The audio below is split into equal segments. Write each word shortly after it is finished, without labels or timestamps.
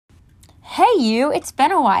Hey you, it's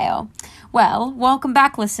been a while. Well, welcome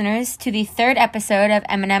back listeners to the third episode of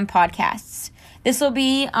M&M Podcasts. This will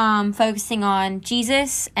be focusing on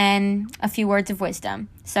Jesus and a few words of wisdom,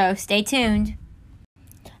 so stay tuned.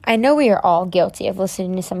 I know we are all guilty of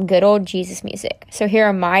listening to some good old Jesus music, so here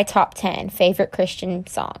are my top 10 favorite Christian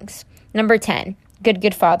songs. Number 10, Good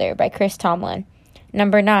Good Father by Chris Tomlin.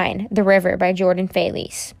 Number 9, The River by Jordan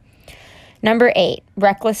Feliz. Number 8,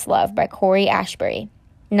 Reckless Love by Corey Ashbury.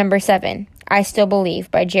 Number 7, I Still Believe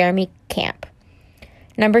by Jeremy Camp.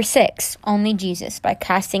 Number 6, Only Jesus by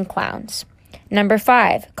Casting Clowns. Number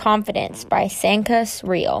 5, Confidence by Sankas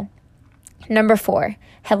Real. Number 4,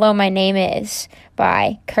 Hello My Name Is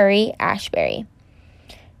by Curry Ashbury.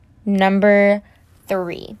 Number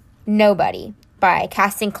 3, Nobody by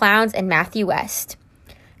Casting Clowns and Matthew West.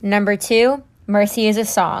 Number 2, Mercy is a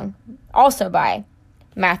Song, also by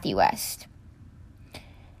Matthew West.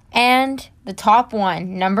 And the top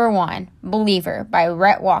one, number 1, Believer by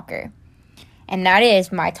Rhett Walker. And that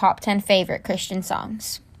is my top 10 favorite Christian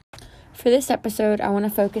songs. For this episode, I want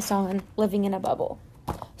to focus on living in a bubble.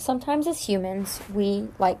 Sometimes as humans, we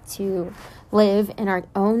like to live in our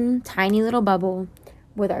own tiny little bubble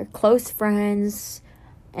with our close friends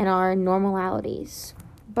and our normalities.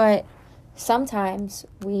 But sometimes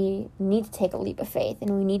we need to take a leap of faith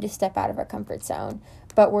and we need to step out of our comfort zone.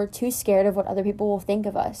 But we're too scared of what other people will think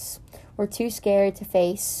of us. We're too scared to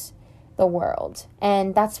face the world.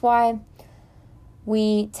 And that's why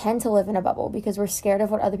we tend to live in a bubble, because we're scared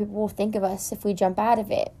of what other people will think of us if we jump out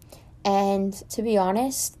of it. And to be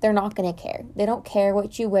honest, they're not going to care. They don't care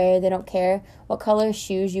what you wear. They don't care what color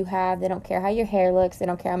shoes you have. They don't care how your hair looks. They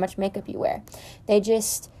don't care how much makeup you wear. They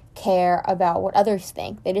just care about what others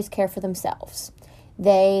think. They just care for themselves.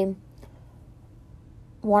 They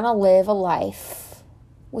want to live a life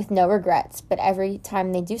with no regrets, but every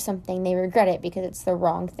time they do something, they regret it because it's the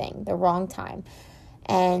wrong thing, the wrong time.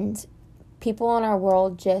 And people in our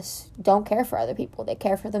world just don't care for other people. They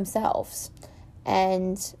care for themselves.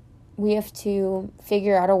 And we have to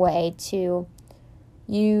figure out a way to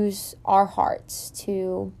use our hearts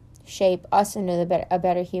to shape us into a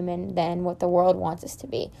better human than what the world wants us to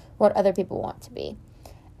be, what other people want to be.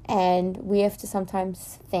 And we have to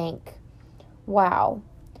sometimes think, wow,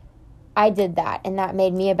 I did that and that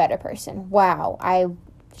made me a better person. Wow, I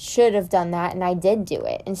should have done that and I did do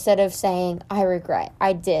it. Instead of saying, I regret,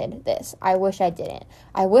 I did this. I wish I didn't.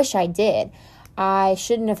 I wish I did. I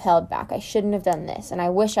shouldn't have held back. I shouldn't have done this. And I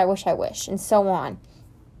wish, and so on.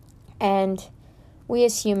 And we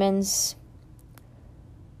as humans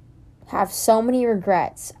have so many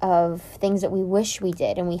regrets of things that we wish we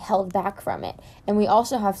did and we held back from it. And we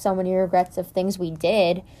also have so many regrets of things we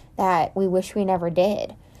did that we wish we never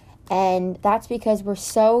did. And that's because we're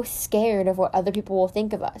so scared of what other people will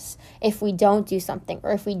think of us if we don't do something,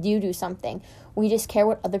 or if we do something. We just care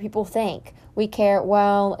what other people think. We care,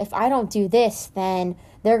 well, if I don't do this, then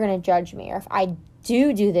they're going to judge me. Or if I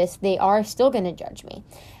do this, they are still going to judge me.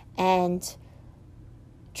 And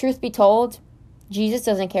truth be told, Jesus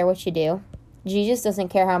doesn't care what you do. Jesus doesn't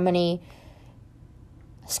care how many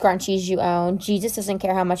scrunchies you own. Jesus doesn't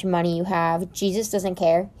care how much money you have. Jesus doesn't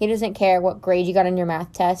care. He doesn't care what grade you got on your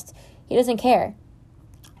math test. He doesn't care.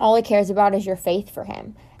 All he cares about is your faith for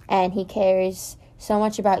him. And he cares so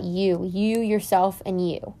much about you, yourself, and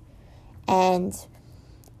you. And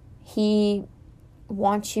he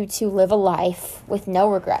wants you to live a life with no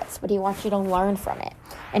regrets, but he wants you to learn from it.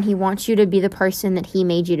 And he wants you to be the person that he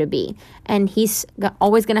made you to be. And he's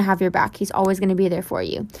always going to have your back. He's always going to be there for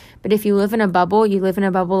you. But if you live in a bubble, you live in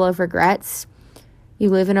a bubble of regrets. You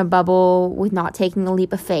live in a bubble with not taking a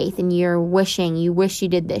leap of faith, and you're wishing, you wish you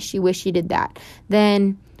did this, you wish you did that.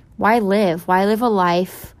 Then why live? Why live a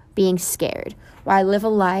life being scared? Why live a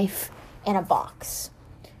life in a box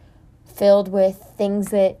filled with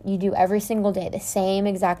things that you do every single day, the same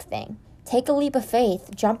exact thing? Take a leap of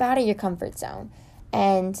faith. Jump out of your comfort zone.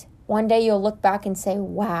 And one day you'll look back and say,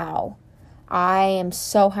 wow, I am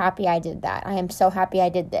so happy I did that. I am so happy I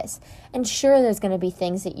did this. And sure, there's going to be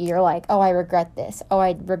things that you're like, oh, I regret this. Oh,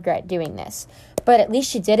 I regret doing this. But at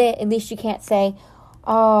least you did it. At least you can't say,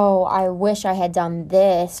 oh, I wish I had done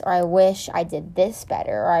this, or I wish I did this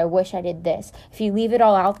better, or I wish I did this. If you leave it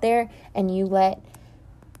all out there and you let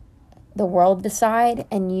the world decide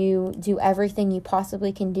and you do everything you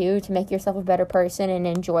possibly can do to make yourself a better person and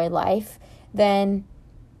enjoy life, then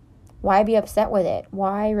why be upset with it?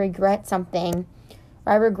 Why regret something?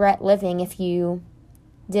 Why regret living if you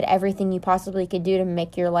did everything you possibly could do to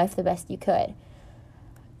make your life the best you could?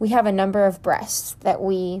 We have a number of breaths that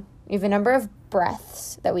we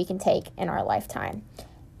can take in our lifetime.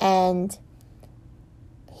 And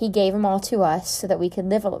he gave them all to us so that we could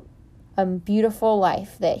live a beautiful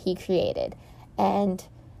life that he created. And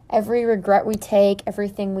every regret we take,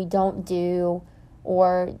 everything we don't do,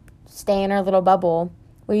 or stay in our little bubble,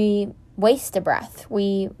 we waste a breath.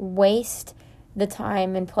 We waste the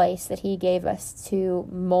time and place that he gave us to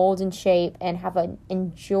mold and shape and have an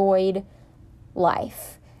enjoyed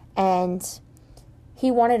life. And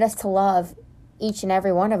he wanted us to love each and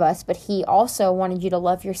every one of us, but he also wanted you to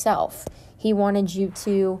love yourself. He wanted you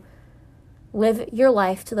to live your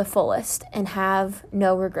life to the fullest and have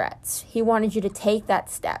no regrets. He wanted you to take that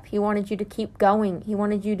step. He wanted you to keep going. He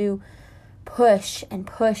wanted you to push and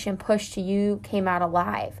push and push till you came out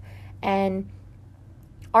alive. And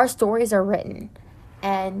our stories are written,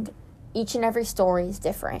 and each and every story is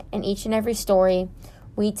different. And each and every story,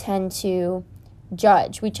 we tend to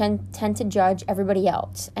judge. We tend to judge everybody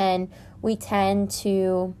else. And we tend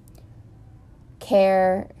to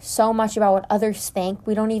care so much about what others think.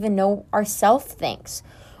 We don't even know ourselves thinks.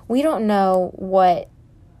 We don't know what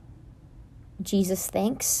Jesus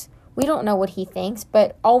thinks. We don't know what he thinks,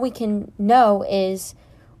 but all we can know is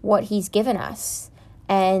what he's given us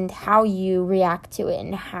and how you react to it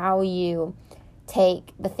and how you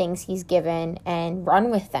take the things he's given and run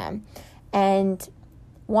with them. And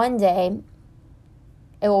one day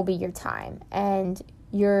it will be your time, and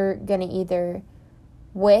you're going to either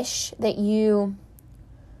wish that you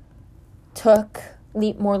took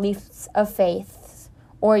more leaps of faith,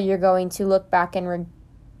 or you're going to look back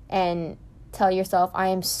and tell yourself, I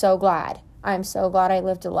am so glad I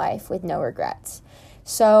lived a life with no regrets.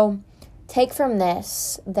 So take from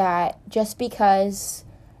this that just because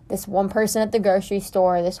this one person at the grocery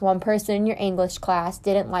store, this one person in your English class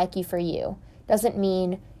didn't like you for you, doesn't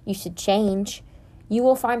mean you should change. You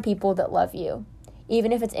will find people that love you.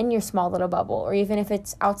 Even if it's in your small little bubble, or even if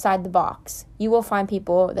it's outside the box, you will find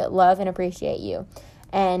people that love and appreciate you.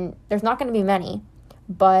 And there's not going to be many,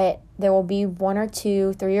 but there will be 1 or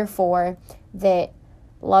 2, 3 or 4 that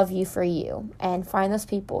love you for you. And find those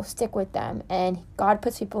people, stick with them. And God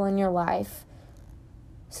puts people in your life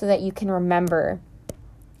so that you can remember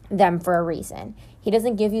them for a reason. He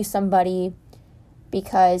doesn't give you somebody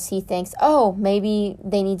because he thinks, oh, maybe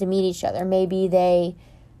they need to meet each other. Maybe they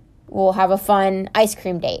will have a fun ice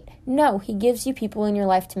cream date. No, he gives you people in your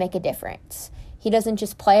life to make a difference. He doesn't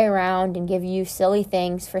just play around and give you silly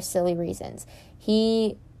things for silly reasons.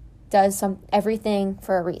 He does everything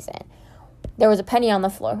for a reason. There was a penny on the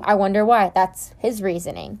floor. I wonder why. That's his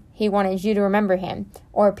reasoning. He wanted you to remember him,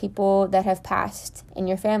 or people that have passed in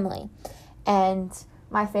your family. And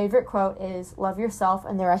my favorite quote is, love yourself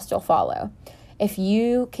and the rest will follow. If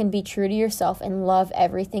you can be true to yourself and love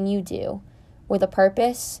everything you do with a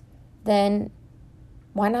purpose, then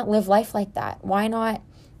why not live life like that? Why not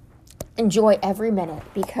enjoy every minute?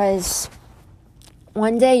 Because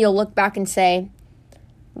one day you'll look back and say,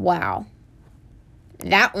 wow,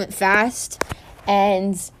 that went fast.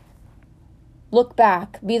 And look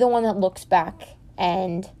back. Be the one that looks back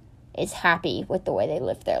and is happy with the way they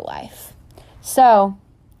lived their life. So,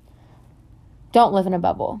 don't live in a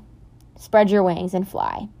bubble. Spread your wings and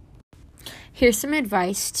fly. Here's some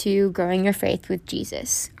advice to growing your faith with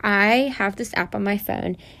Jesus. I have this app on my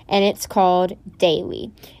phone, and it's called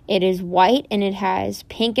Daily. It is white, and it has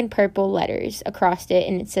pink and purple letters across it,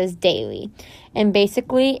 and it says Daily. And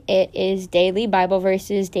basically, it is daily Bible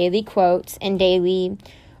verses, daily quotes, and daily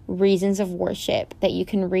reasons of worship that you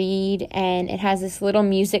can read, and it has this little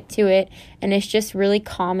music to it, and it's just really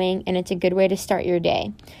calming, and it's a good way to start your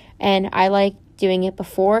day. And I like doing it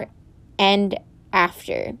before and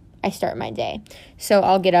after I start my day. So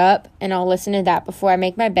I'll get up and I'll listen to that before I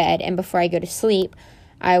make my bed, and before I go to sleep,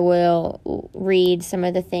 I will read some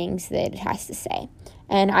of the things that it has to say.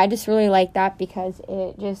 And I just really like that because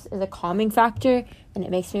it just is a calming factor, and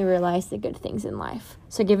it makes me realize the good things in life.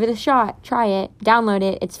 So give it a shot. Try it. Download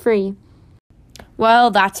it. It's free.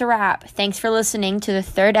 Well, that's a wrap. Thanks for listening to the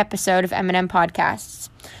 3rd episode of M&M Podcasts.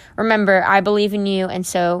 Remember, I believe in you, and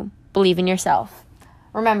so believe in yourself.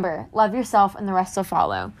 Remember, love yourself and the rest will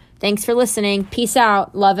follow. Thanks for listening. Peace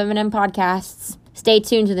out. Love M&M Podcasts. Stay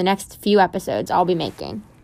tuned to the next few episodes I'll be making.